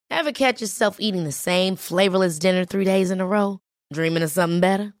Ever catch yourself eating the same flavorless dinner 3 days in a row? Dreaming of something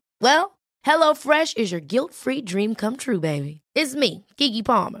better? Well, HelloFresh is your guilt-free dream come true, baby. It's me, Keke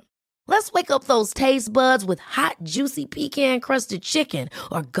Palmer. Let's wake up those taste buds with hot, juicy pecan-crusted chicken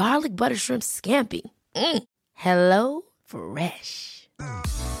or garlic butter shrimp scampi. Hello Fresh.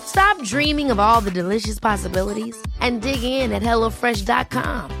 Stop dreaming of all the delicious possibilities and dig in at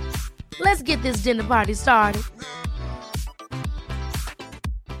HelloFresh.com. Let's get this dinner party started.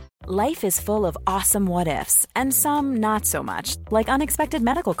 Life is full of awesome what-ifs, and some not so much, like unexpected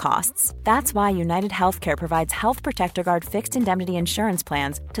medical costs. That's why United Healthcare provides Health Protector Guard fixed indemnity insurance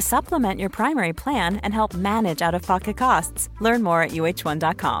plans to supplement your primary plan and help manage out-of-pocket costs. Learn more at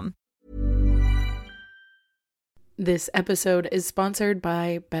uh1.com. This episode is sponsored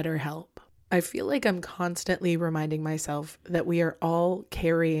by BetterHelp. I feel like I'm constantly reminding myself that we are all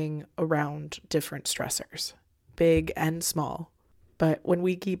carrying around different stressors, big and small. But when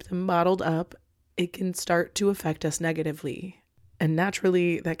we keep them bottled up, it can start to affect us negatively. And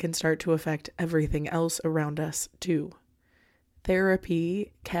naturally, that can start to affect everything else around us too.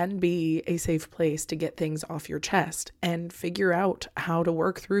 Therapy can be a safe place to get things off your chest and figure out how to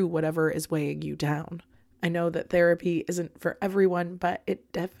work through whatever is weighing you down. I know that therapy isn't for everyone, but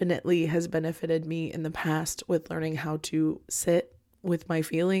it definitely has benefited me in the past with learning how to sit with my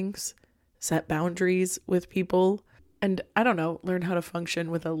feelings, set boundaries with people, and I don't know, learn how to function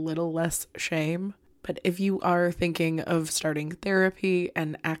with a little less shame. But if you are thinking of starting therapy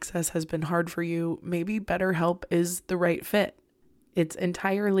and access has been hard for you, maybe BetterHelp is the right fit. It's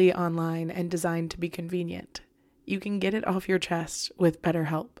entirely online and designed to be convenient. You can get it off your chest with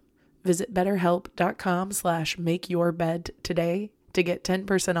BetterHelp. Visit BetterHelp.com/makeyourbed today to get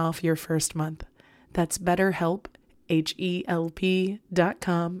 10% off your first month. That's BetterHelp,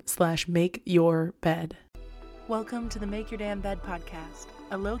 HELP.com/makeyourbed. Welcome to the Make Your Damn Bed podcast,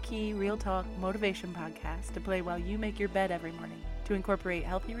 a low-key, real-talk motivation podcast to play while you make your bed every morning to incorporate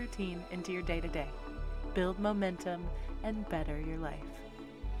healthy routine into your day-to-day, build momentum, and better your life.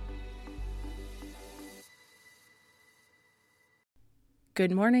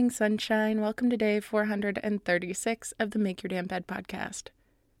 Good morning, sunshine. Welcome to day 436 of the Make Your Damn Bed podcast.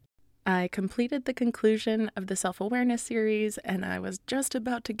 I completed the conclusion of the self-awareness series, and I was just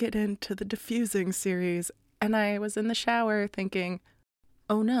about to get into the diffusing series, and I was in the shower thinking,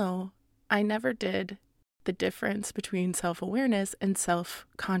 oh no, I never did the difference between self-awareness and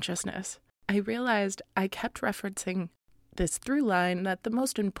self-consciousness. I realized I kept referencing this through line that the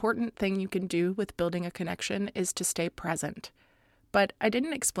most important thing you can do with building a connection is to stay present. But I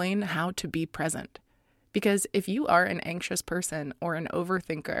didn't explain how to be present. Because if you are an anxious person or an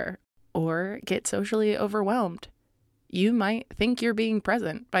overthinker or get socially overwhelmed, you might think you're being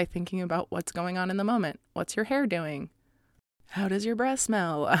present by thinking about what's going on in the moment. What's your hair doing? How does your breath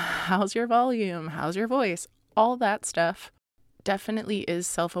smell? How's your volume? How's your voice? All that stuff definitely is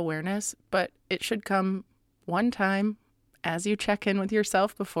self-awareness, but it should come one time as you check in with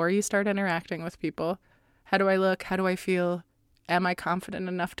yourself before you start interacting with people. How do I look? How do I feel? Am I confident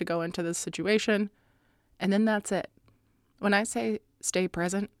enough to go into this situation? And then that's it. When I say stay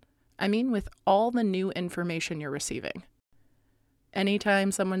present, I mean with all the new information you're receiving.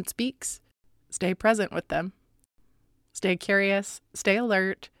 Anytime someone speaks, stay present with them. Stay curious, stay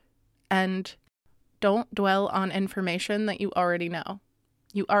alert, and don't dwell on information that you already know.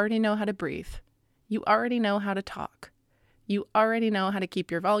 You already know how to breathe. You already know how to talk. You already know how to keep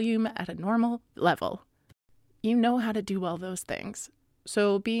your volume at a normal level. You know how to do all those things.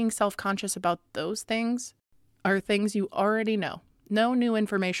 So being self-conscious about those things are things you already know. No new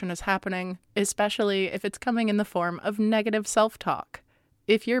information is happening, especially if it's coming in the form of negative self-talk.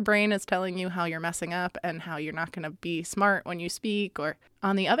 If your brain is telling you how you're messing up and how you're not going to be smart when you speak, or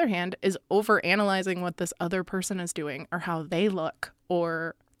on the other hand, is overanalyzing what this other person is doing or how they look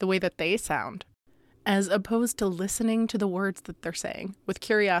or the way that they sound, as opposed to listening to the words that they're saying with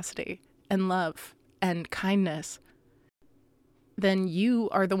curiosity and love and kindness, then you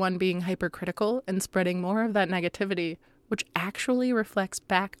are the one being hypercritical and spreading more of that negativity, which actually reflects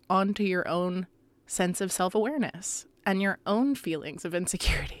back onto your own sense of self-awareness and your own feelings of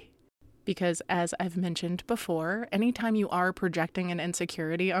insecurity. Because as I've mentioned before, anytime you are projecting an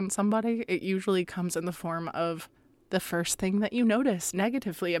insecurity on somebody, it usually comes in the form of the first thing that you notice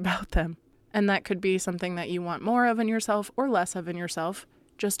negatively about them. And that could be something that you want more of in yourself or less of in yourself,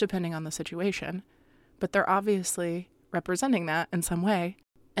 just depending on the situation. But they're obviously representing that in some way.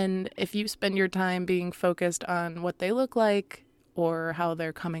 And if you spend your time being focused on what they look like or how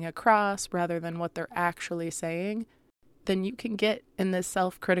they're coming across rather than what they're actually saying, then you can get in this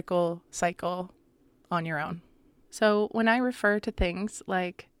self-critical cycle on your own. So when I refer to things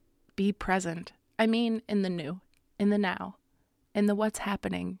like be present. I mean, in the new, in the now, in the what's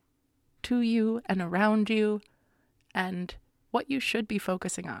happening to you and around you and what you should be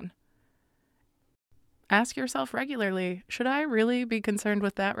focusing on. Ask yourself regularly, should I really be concerned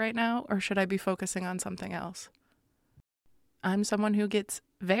with that right now, or should I be focusing on something else? I'm someone who gets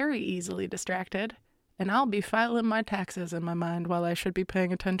very easily distracted, and I'll be filing my taxes in my mind while I should be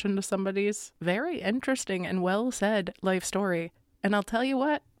paying attention to somebody's very interesting and well-said life story. And I'll tell you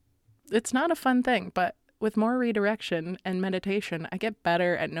what, it's not a fun thing, but with more redirection and meditation, I get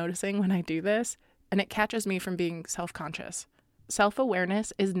better at noticing when I do this, and it catches me from being self-conscious.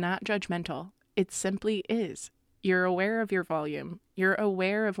 Self-awareness is not judgmental. It simply is. You're aware of your volume. You're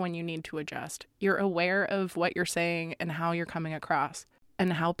aware of when you need to adjust. You're aware of what you're saying and how you're coming across,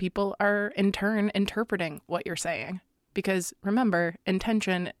 and how people are in turn interpreting what you're saying. Because remember,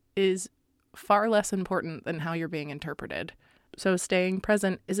 intention is far less important than how you're being interpreted. So staying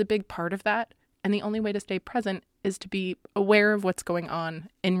present is a big part of that. And the only way to stay present is to be aware of what's going on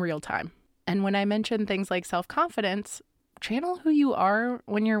in real time. And when I mention things like self-confidence, channel who you are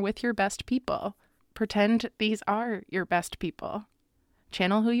when you're with your best people. Pretend these are your best people.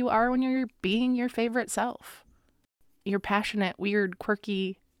 Channel who you are when you're being your favorite self. Your passionate, weird,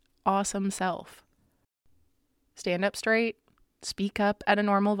 quirky, awesome self. Stand up straight. Speak up at a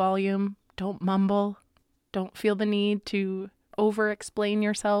normal volume. Don't mumble. Don't feel the need to over-explain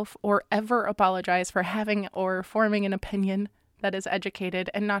yourself or ever apologize for having or forming an opinion that is educated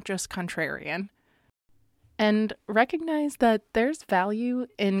and not just contrarian. And recognize that there's value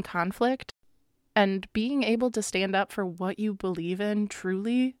in conflict, and being able to stand up for what you believe in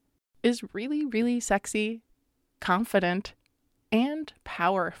truly is really, really sexy, confident, and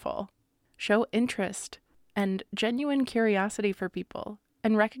powerful. Show interest and genuine curiosity for people,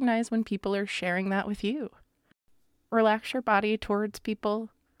 and recognize when people are sharing that with you. Relax your body towards people.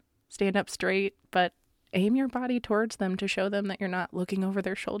 Stand up straight, but aim your body towards them to show them that you're not looking over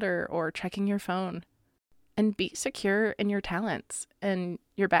their shoulder or checking your phone. And be secure in your talents and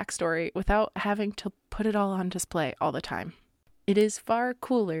your backstory without having to put it all on display all the time. It is far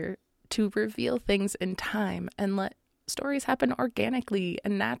cooler to reveal things in time and let stories happen organically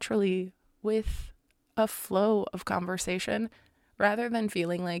and naturally with a flow of conversation rather than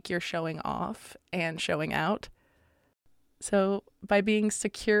feeling like you're showing off and showing out. So by being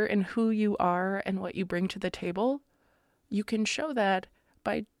secure in who you are and what you bring to the table, you can show that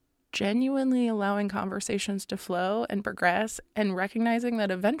by genuinely allowing conversations to flow and progress, and recognizing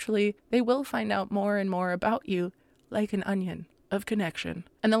that eventually they will find out more and more about you, like an onion of connection.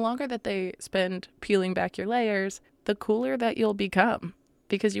 And the longer that they spend peeling back your layers, the cooler that you'll become,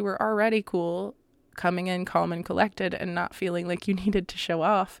 because you were already cool, coming in calm and collected and not feeling like you needed to show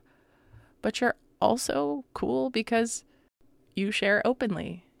off. But you're also cool because you share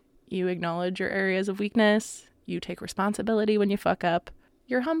openly. You acknowledge your areas of weakness. You take responsibility when you fuck up.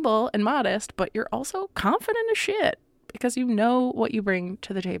 You're humble and modest, but you're also confident as shit because you know what you bring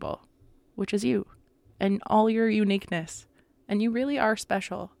to the table, which is you and all your uniqueness. And you really are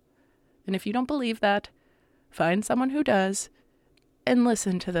special. And if you don't believe that, find someone who does and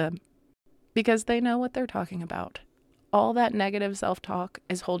listen to them, because they know what they're talking about. All that negative self-talk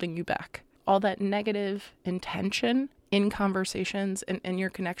is holding you back. All that negative intention in conversations and in your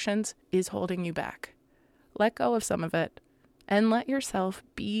connections is holding you back. Let go of some of it. And let yourself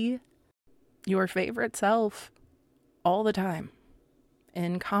be your favorite self all the time.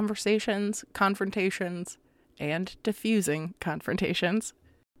 In conversations, confrontations, and diffusing confrontations,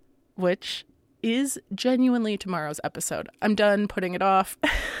 which is genuinely tomorrow's episode. I'm done putting it off.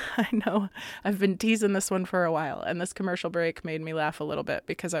 I know I've been teasing this one for a while, and this commercial break made me laugh a little bit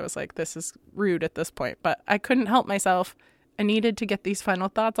because I was like, this is rude at this point, but I couldn't help myself. I needed to get these final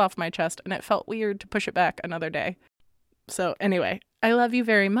thoughts off my chest, and it felt weird to push it back another day. So anyway, I love you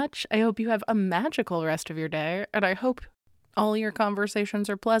very much. I hope you have a magical rest of your day, and I hope all your conversations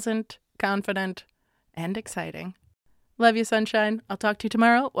are pleasant, confident, and exciting. Love you, sunshine. I'll talk to you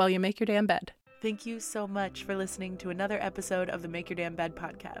tomorrow while you make your damn bed. Thank you so much for listening to another episode of the Make Your Damn Bed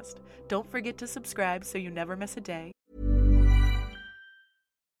podcast. Don't forget to subscribe so you never miss a day.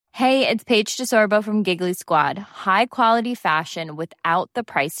 Hey, it's Paige DeSorbo from Giggly Squad. High quality fashion without the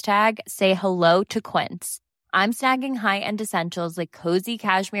price tag. Say hello to Quince. I'm snagging high-end essentials like cozy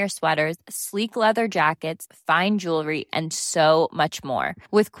cashmere sweaters, sleek leather jackets, fine jewelry, and so much more.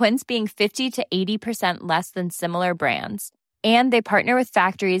 With Quince being 50 to 80% less than similar brands. And they partner with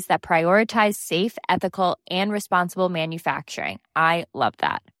factories that prioritize safe, ethical, and responsible manufacturing. I love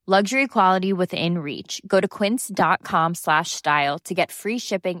that. Luxury quality within reach. Go to quince.com/style to get free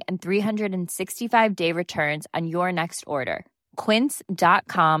shipping and 365-day returns on your next order.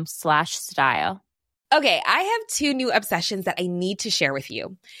 quince.com/style. Okay, I have two new obsessions that I need to share with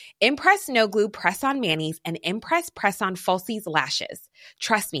you. Impress No Glue Press-On Manis and Impress Press-On Falsies Lashes.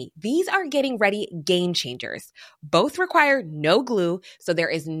 Trust me, these are getting ready game changers. Both require no glue, so there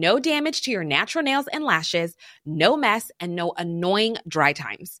is no damage to your natural nails and lashes, no mess, and no annoying dry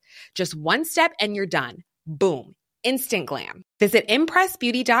times. Just one step and you're done. Boom. Instant glam. Visit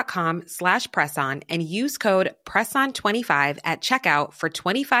impressbeauty.com/presson and use code PRESSON25 at checkout for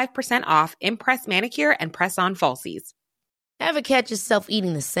 25% off Impress Manicure and Press-On Falsies. Ever catch yourself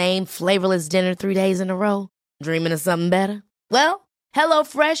eating the same flavorless dinner 3 days in a row? Dreaming of something better? Well,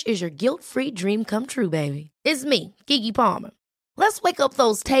 HelloFresh is your guilt-free dream come true, baby. It's me, Keke Palmer. Let's wake up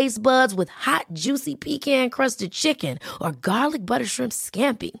those taste buds with hot, juicy pecan-crusted chicken or garlic butter shrimp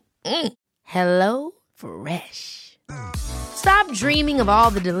scampi. Hello Fresh. Stop dreaming of all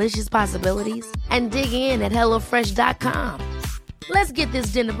the delicious possibilities and dig in at HelloFresh.com. Let's get this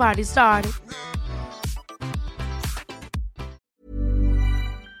dinner party started.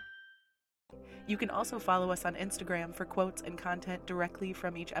 You can also follow us on Instagram for quotes and content directly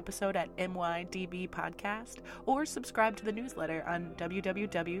from each episode at MYDB Podcast, or subscribe to the newsletter on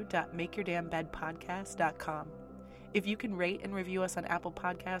www.makeyourdamnbedpodcast.com. If you can rate and review us on Apple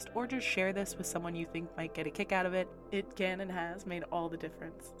Podcast, or just share this with someone you think might get a kick out of it, it can and has made all the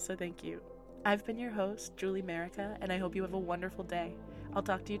difference. So thank you. I've been your host, Julie Merica, and I hope you have a wonderful day. I'll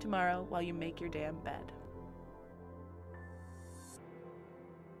talk to you tomorrow while you make your damn bed.